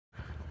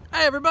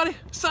Hey everybody,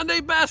 Sunday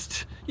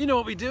best. You know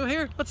what we do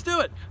here. Let's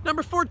do it.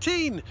 Number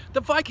 14, the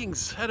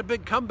Vikings had a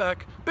big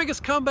comeback.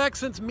 Biggest comeback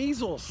since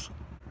measles.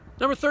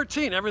 Number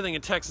 13, everything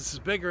in Texas is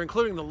bigger,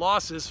 including the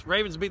losses.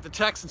 Ravens beat the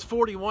Texans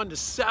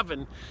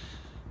 41-7.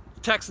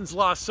 The Texans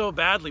lost so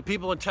badly,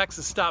 people in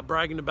Texas stopped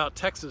bragging about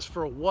Texas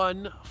for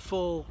 1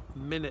 full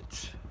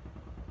minute.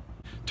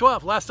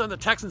 12, last time the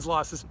Texans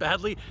lost this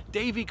badly,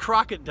 Davy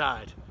Crockett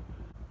died.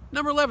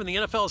 Number 11, the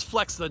NFL has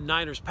flexed the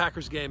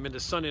Niners-Packers game into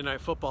Sunday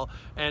Night Football,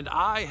 and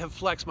I have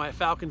flexed my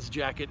Falcons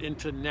jacket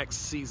into next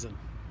season.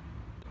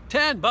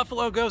 10,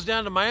 Buffalo goes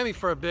down to Miami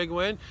for a big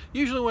win.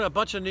 Usually when a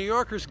bunch of New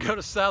Yorkers go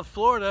to South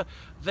Florida,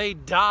 they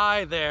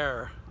die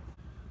there.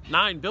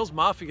 9, Bills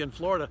Mafia in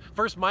Florida.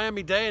 First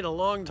Miami day in a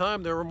long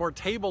time. There were more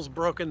tables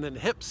broken than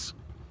hips.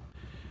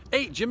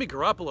 8, Jimmy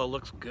Garoppolo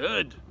looks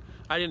good.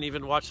 I didn't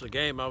even watch the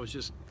game. I was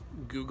just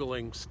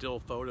Googling still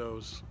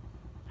photos.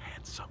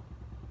 Handsome.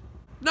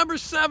 Number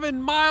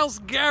 7, Myles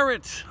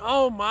Garrett.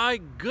 Oh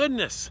my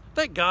goodness.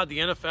 Thank God the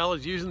NFL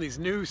is using these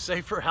new,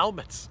 safer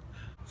helmets.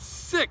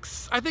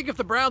 6, I think if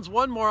the Browns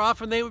won more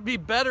often, they would be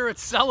better at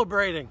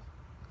celebrating.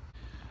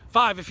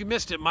 5, if you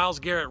missed it, Myles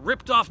Garrett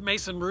ripped off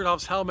Mason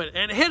Rudolph's helmet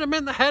and hit him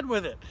in the head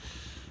with it.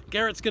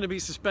 Garrett's going to be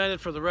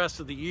suspended for the rest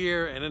of the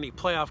year and any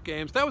playoff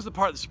games. That was the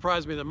part that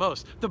surprised me the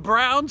most. The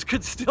Browns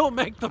could still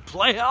make the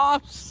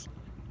playoffs.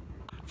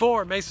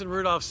 4, Mason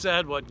Rudolph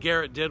said what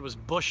Garrett did was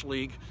Bush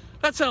League.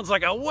 That sounds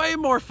like a way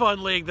more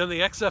fun league than the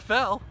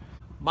XFL.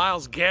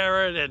 Myles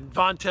Garrett and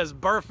Vontaze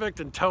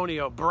Burfict,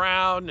 Antonio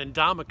Brown, and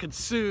Ndamukong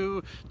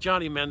Suh,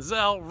 Johnny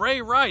Manziel,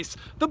 Ray Rice,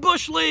 the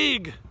Bush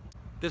League.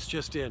 This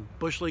just in,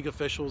 Bush League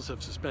officials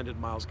have suspended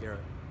Myles Garrett.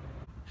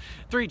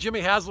 3, Jimmy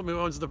Haslam, who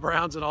owns the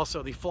Browns and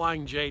also the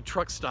Flying J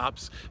truck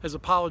stops, has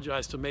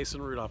apologized to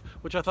Mason Rudolph,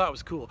 which I thought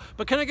was cool.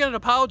 But can I get an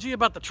apology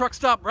about the truck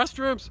stop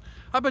restrooms?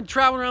 I've been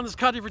traveling around this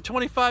country for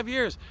 25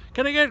 years.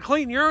 Can I get a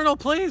clean urinal,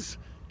 please?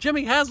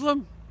 Jimmy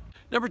Haslam?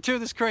 Number 2,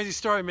 this crazy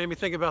story made me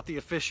think about the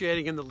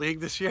officiating in the league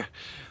this year.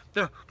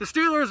 The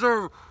Steelers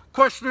are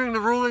questioning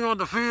the ruling on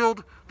the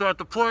field that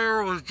the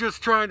player was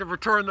just trying to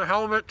return the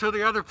helmet to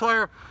the other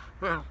player.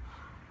 Well,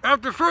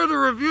 after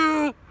further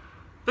review,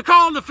 the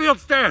call on the field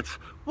stands.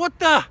 What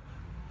the?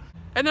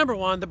 And number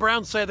 1, the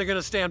Browns say they're going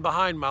to stand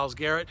behind Myles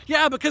Garrett.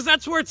 Yeah, because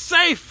that's where it's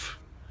safe.